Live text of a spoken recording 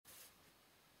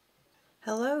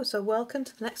Hello, so welcome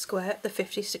to the next square of the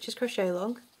 50 stitches crochet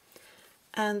along,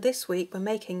 and this week we're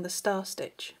making the star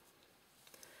stitch.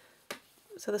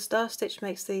 So the star stitch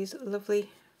makes these lovely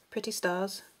pretty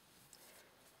stars.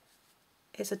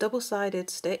 It's a double-sided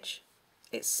stitch.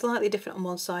 It's slightly different on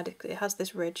one side, it has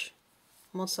this ridge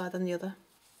on one side than the other,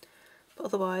 but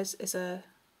otherwise it's a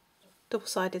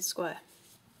double-sided square.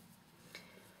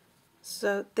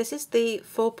 So this is the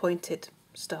 4-pointed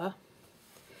star.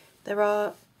 There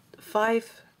are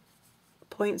 5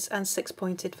 points and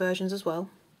 6-pointed versions as well,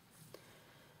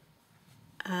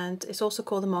 and it's also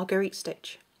called the Marguerite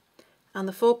stitch, and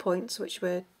the 4 points which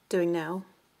we're doing now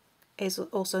is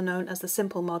also known as the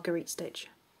simple Marguerite stitch.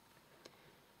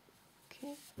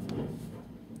 Okay.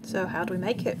 So how do we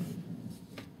make it?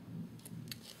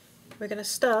 We're going to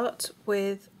start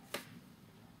with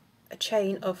a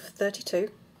chain of 32,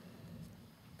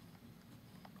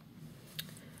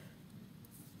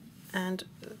 and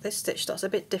this stitch starts a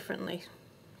bit differently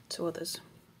to others.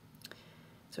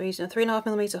 So we're using a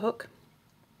 3.5mm hook,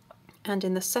 and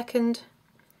in the second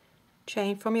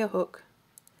chain from your hook,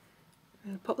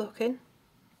 you're going to pop the hook in,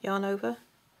 yarn over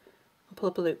and pull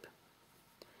up a loop.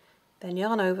 Then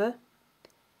yarn over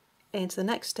into the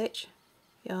next stitch,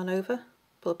 yarn over,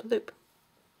 pull up a loop.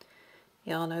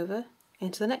 Yarn over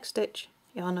into the next stitch,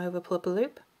 yarn over, pull up a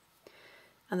loop.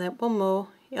 And then one more,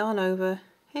 yarn over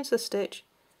into the stitch,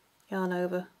 yarn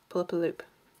over, pull up a loop.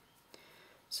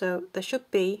 So there should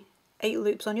be 8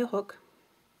 loops on your hook,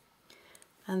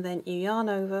 and then you yarn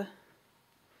over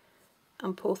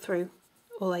and pull through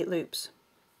all 8 loops.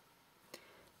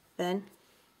 Then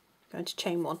go into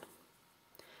chain 1,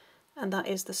 and that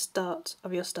is the start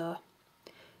of your star.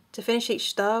 To finish each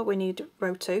star we need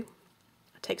row 2.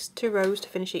 It takes 2 rows to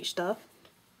finish each star.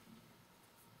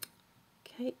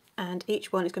 Okay, and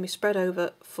each one is going to be spread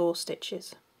over 4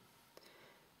 stitches.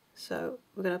 So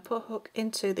we're going to put a hook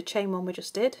into the chain 1 we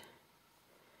just did,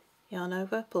 yarn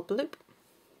over, pull up a loop,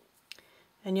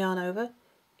 and yarn over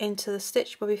into the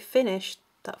stitch where we finished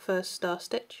that first star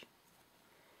stitch,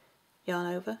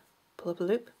 yarn over, pull up a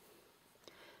loop,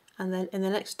 and then in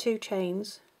the next 2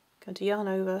 chains going to yarn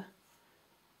over,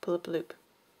 pull up a loop,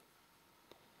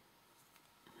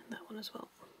 and that one as well,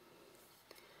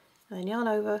 and then yarn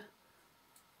over,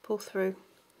 pull through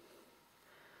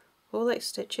all 8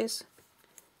 stitches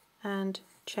and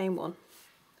chain 1.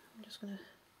 I'm just going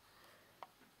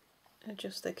to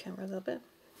adjust the camera a little bit.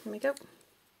 Here we go.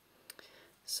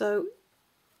 So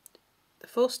the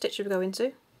 4th stitch we go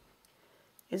into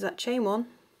is that chain 1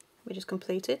 we just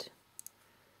completed,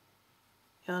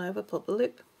 yarn over, pull up the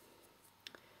loop,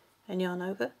 and yarn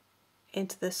over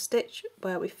into the stitch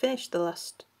where we finished the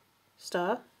last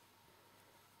star,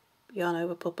 yarn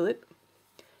over, pull up a loop,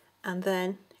 and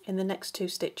then in the next 2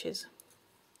 stitches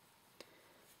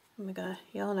and we're going to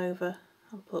yarn over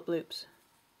and pull up loops.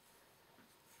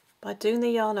 By doing the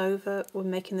yarn over we're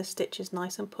making the stitches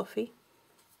nice and puffy,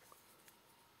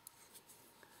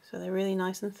 so they're really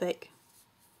nice and thick.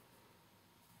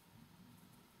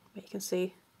 But you can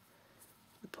see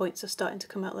the points are starting to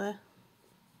come out there.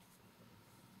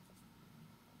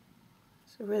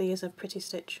 So it really is a pretty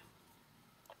stitch.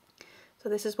 So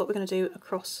this is what we're going to do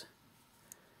across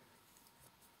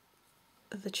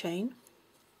the chain,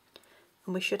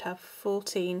 and we should have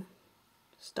 14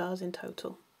 stars in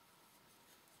total.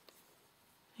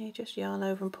 And you just yarn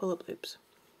over and pull up loops,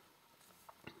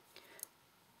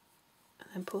 and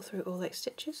then pull through all 8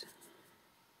 stitches.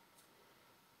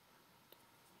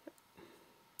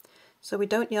 So we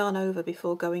don't yarn over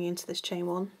before going into this chain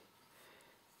 1,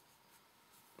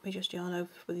 we just yarn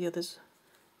over with the others.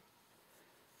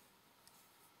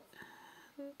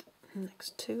 And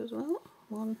next 2 as well,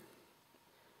 1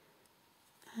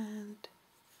 and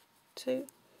 2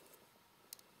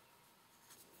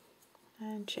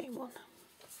 and chain 1.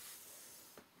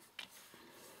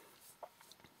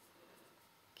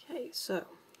 Okay, so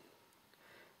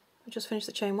we just finished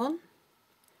the chain 1,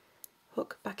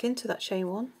 hook back into that chain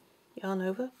 1, yarn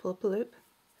over, pull up a loop,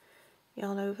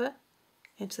 yarn over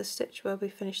into the stitch where we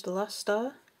finished the last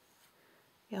star,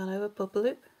 yarn over, pull up a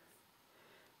loop,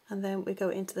 and then we go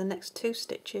into the next 2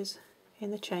 stitches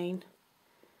in the chain,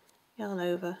 yarn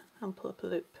over and pull up a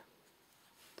loop.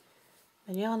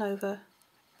 Then yarn over,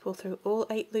 pull through all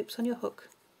 8 loops on your hook,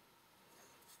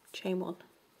 chain 1.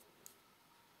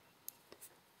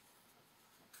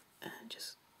 And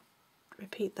just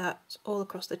repeat that all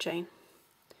across the chain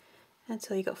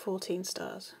until you got 14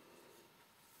 stars.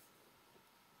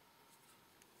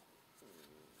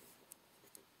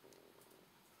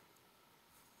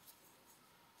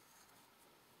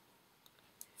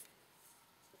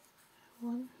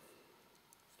 One,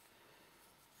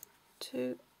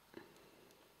 2,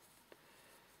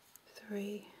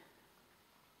 3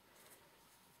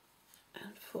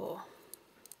 and 4.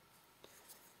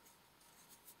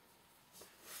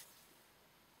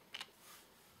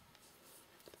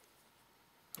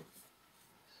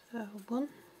 So 1,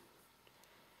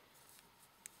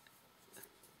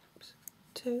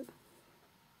 2,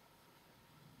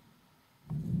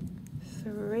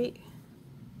 3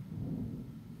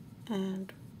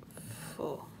 and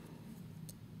 4.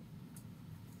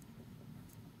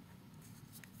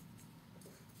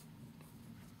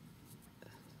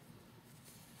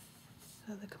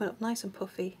 So they're coming up nice and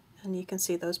puffy, and you can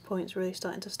see those points really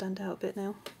starting to stand out a bit now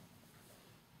on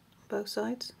both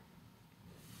sides.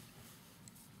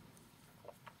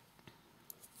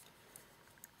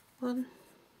 One,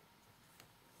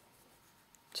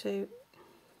 2,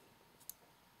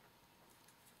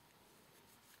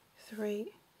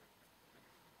 3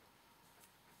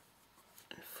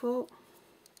 and 4.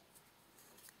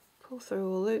 Pull through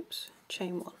all loops,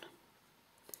 chain 1.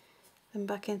 Then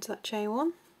back into that chain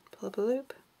 1, pull up a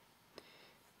loop,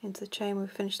 into the chain where we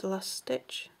finished the last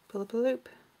stitch, pull up a loop,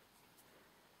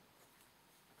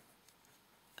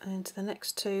 and into the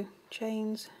next 2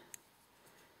 chains,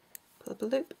 pull up a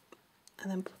loop, and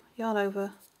then yarn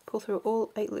over, pull through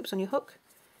all 8 loops on your hook,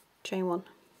 chain 1.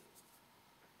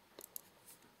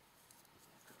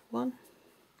 1,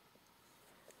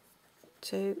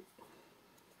 2,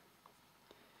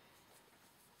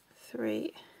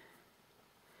 3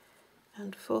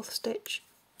 and 4th stitch,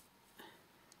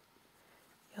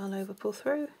 yarn over, pull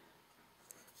through,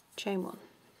 chain 1.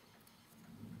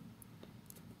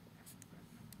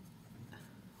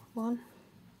 1,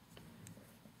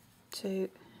 2,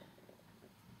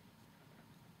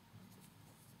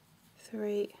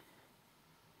 3,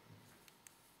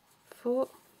 4,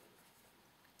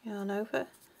 yarn over,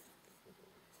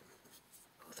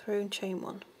 pull through and chain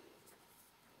 1.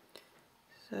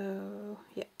 So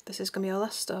yeah, this is going to be our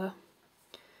last star.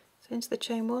 So into the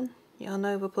chain 1, yarn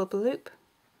over, pull up a loop,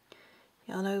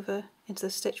 yarn over into the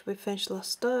stitch where we finished the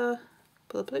last star,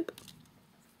 pull up a loop,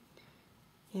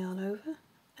 yarn over,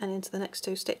 and into the next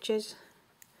 2 stitches,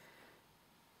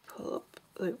 pull up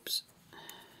loops,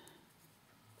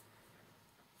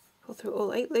 pull through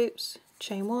all 8 loops,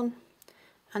 chain 1,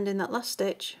 and in that last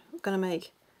stitch we're going to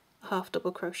make a half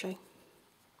double crochet.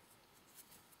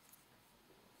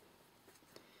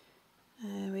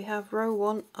 And we have row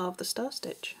 1 of the star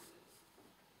stitch.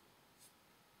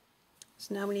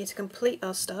 So now we need to complete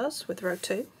our stars with row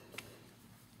 2.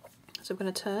 So we're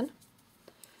going to turn,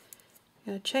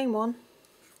 we're going to chain 1,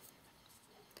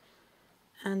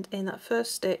 and in that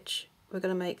first stitch we're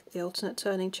going to make the alternate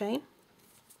turning chain.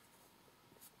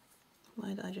 Why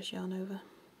did I just yarn over?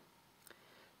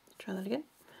 Try that again.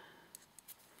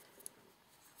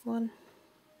 1,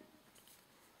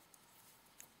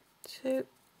 2,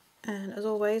 and as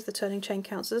always the turning chain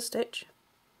counts as a stitch.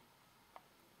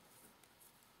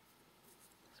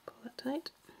 Let's pull that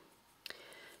tight.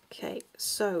 Okay,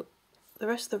 so the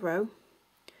rest of the row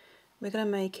we're going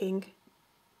to making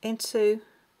into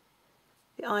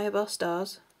the eye of our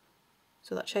stars,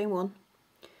 so that chain 1,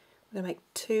 we're going to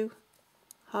make 2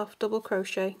 half double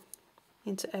crochet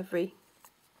into every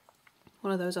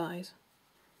one of those eyes.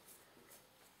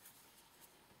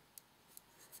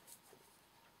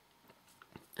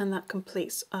 And that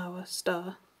completes our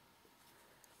star.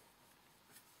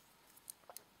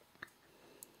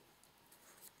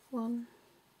 One,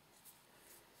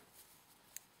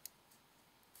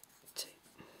 2.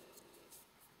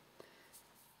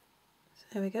 So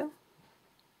there we go.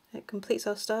 It completes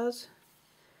our stars,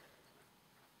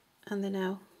 and they're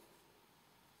now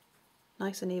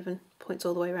nice and even, points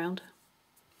all the way around.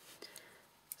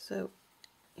 So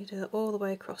you do that all the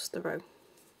way across the row.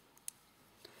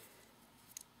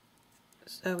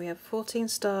 So we have 14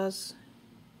 stars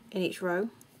in each row,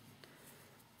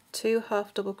 2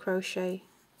 half double crochet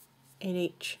in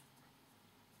each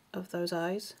of those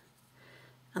eyes,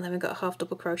 and then we've got a half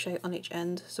double crochet on each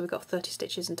end, so we've got 30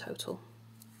 stitches in total.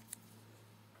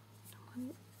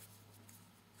 1,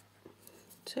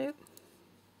 2,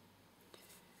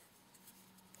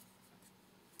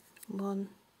 1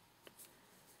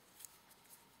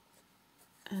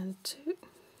 and 2,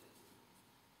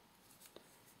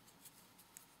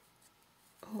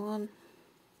 1,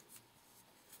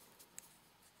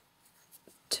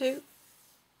 2,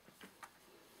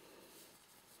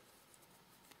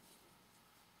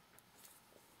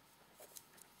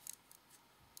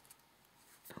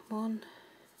 1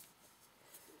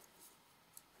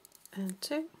 and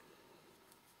 2,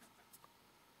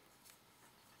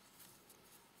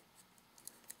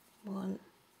 1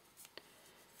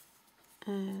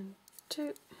 and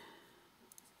 2,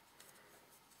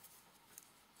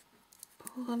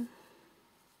 1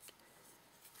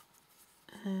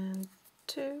 and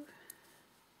 2.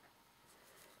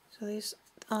 So these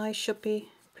eyes should be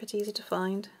pretty easy to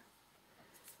find.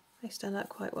 They stand out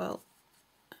quite well.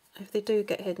 If they do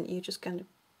get hidden, you just kind of,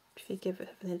 if you give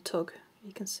everything a tug,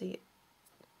 you can see it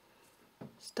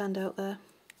stand out there.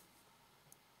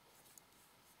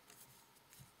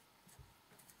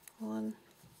 1,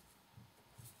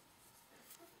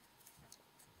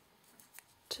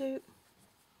 2,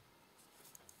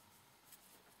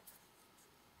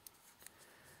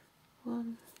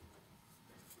 1,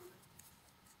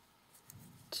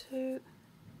 2,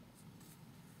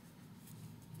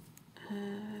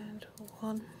 and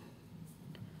 1,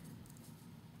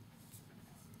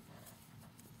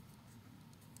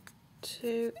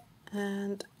 2,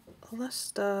 and last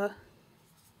star,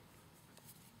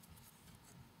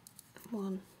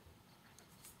 1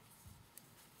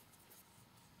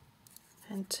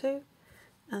 and 2,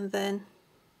 and then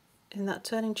in that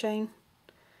turning chain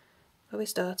where we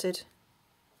started,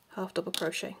 half double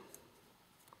crochet.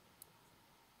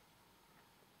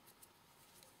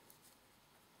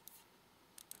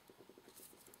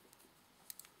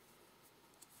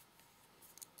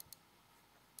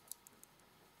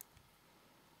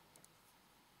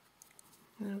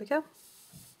 There we go.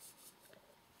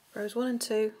 Rows 1 and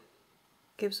 2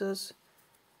 gives us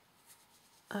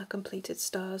our completed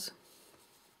stars.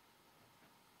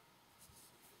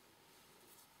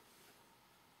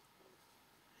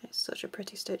 It's such a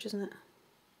pretty stitch, isn't it?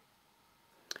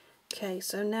 Okay,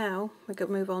 so now we're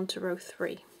going to move on to row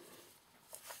 3.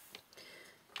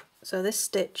 So this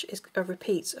stitch is a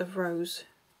repeat of rows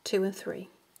 2 and 3.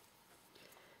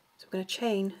 So we're going to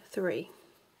chain 3.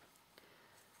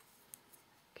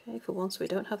 Okay, for once we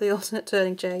don't have the alternate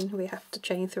turning chain, we have to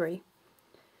chain 3.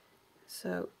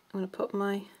 So I'm going to put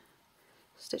my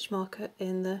stitch marker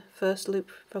in the first loop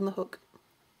from the hook.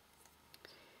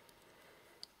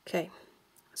 Okay,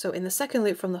 so in the second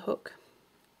loop from the hook,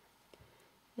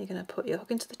 you're going to put your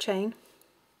hook into the chain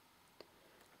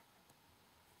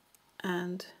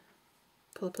and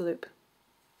pull up a loop.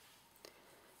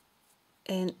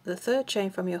 In the third chain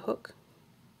from your hook,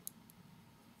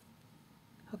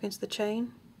 hook into the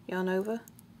chain, yarn over,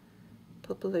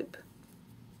 pull up a loop.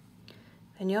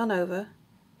 Then yarn over,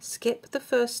 skip the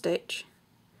first stitch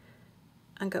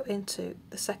and go into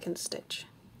the second stitch.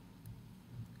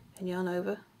 Then yarn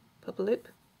over, pull up a loop,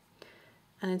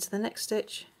 and into the next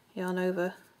stitch, yarn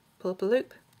over, pull up a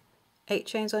loop, 8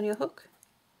 chains on your hook,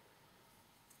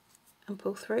 and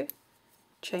pull through,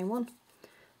 chain 1.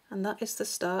 And that is the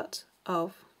start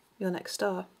of your next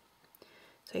star.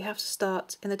 So you have to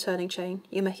start in the turning chain.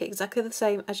 You make it exactly the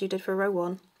same as you did for row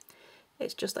 1.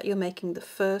 It's just that you're making the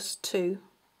first 2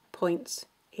 points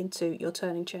into your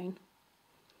turning chain.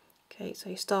 Okay, so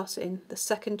you start in the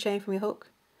second chain from your hook,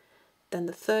 then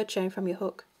the third chain from your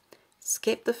hook,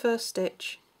 skip the first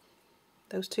stitch,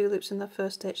 those 2 loops in the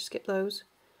first stitch, skip those,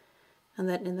 and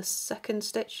then in the second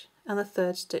stitch and the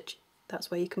third stitch, that's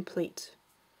where you complete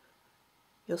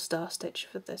your star stitch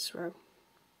for this row.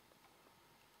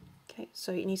 Okay,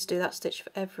 so you need to do that stitch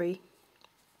for every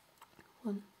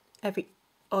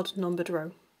odd numbered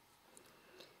row.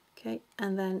 Okay,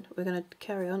 and then we're going to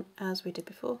carry on as we did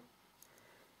before.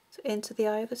 So into the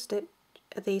eye of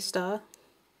the star,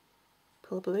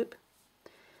 pull up a loop,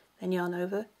 then yarn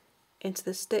over into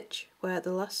the stitch where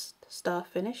the last star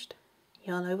finished,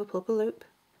 yarn over, pull up a loop,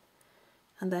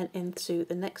 and then into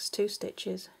the next 2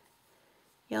 stitches,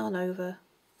 yarn over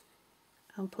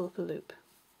and pull up a loop.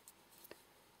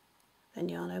 Then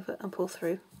yarn over and pull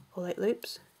through all 8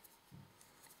 loops,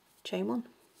 chain 1,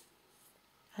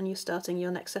 and you're starting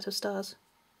your next set of stars.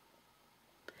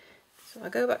 So I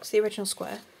go back to the original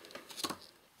square.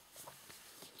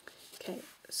 Okay,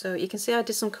 so you can see I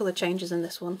did some colour changes in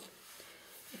this one.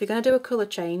 If you're going to do a colour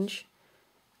change,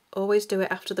 always do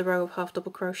it after the row of half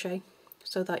double crochet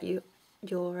so that your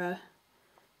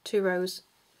 2 rows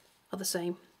are the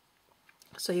same.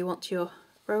 So you want your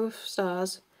row of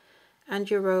stars and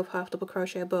your row of half double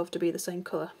crochet above to be the same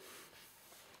colour.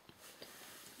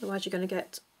 Otherwise you're going to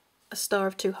get a star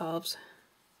of 2 halves.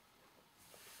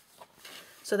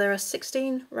 So there are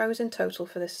 16 rows in total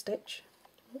for this stitch.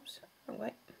 Oops, wrong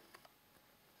way.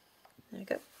 There we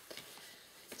go.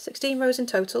 16 rows in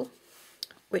total,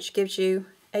 which gives you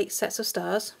 8 sets of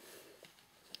stars,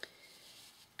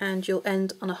 and you'll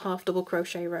end on a half double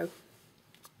crochet row.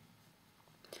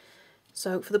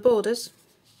 So for the borders,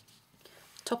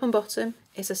 top and bottom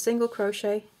is a single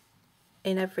crochet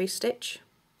in every stitch.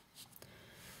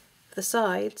 For the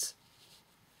sides,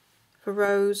 for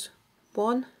rows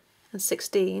 1 and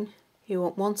 16, you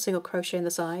want 1 single crochet in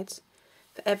the sides.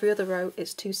 For For every other row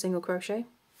it's 2 single crochet,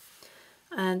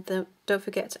 and then don't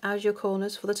forget to add your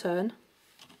corners for the turn,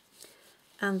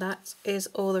 and that is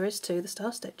all there is to the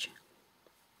star stitch.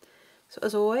 So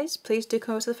as always, please do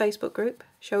come over to the Facebook group,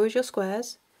 show us your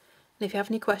squares, and if you have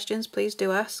any questions please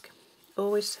do ask.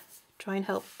 Always try and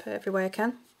help every way I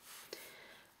can,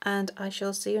 and I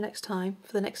shall see you next time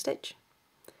for the next stitch.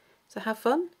 So have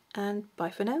fun and bye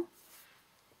for now.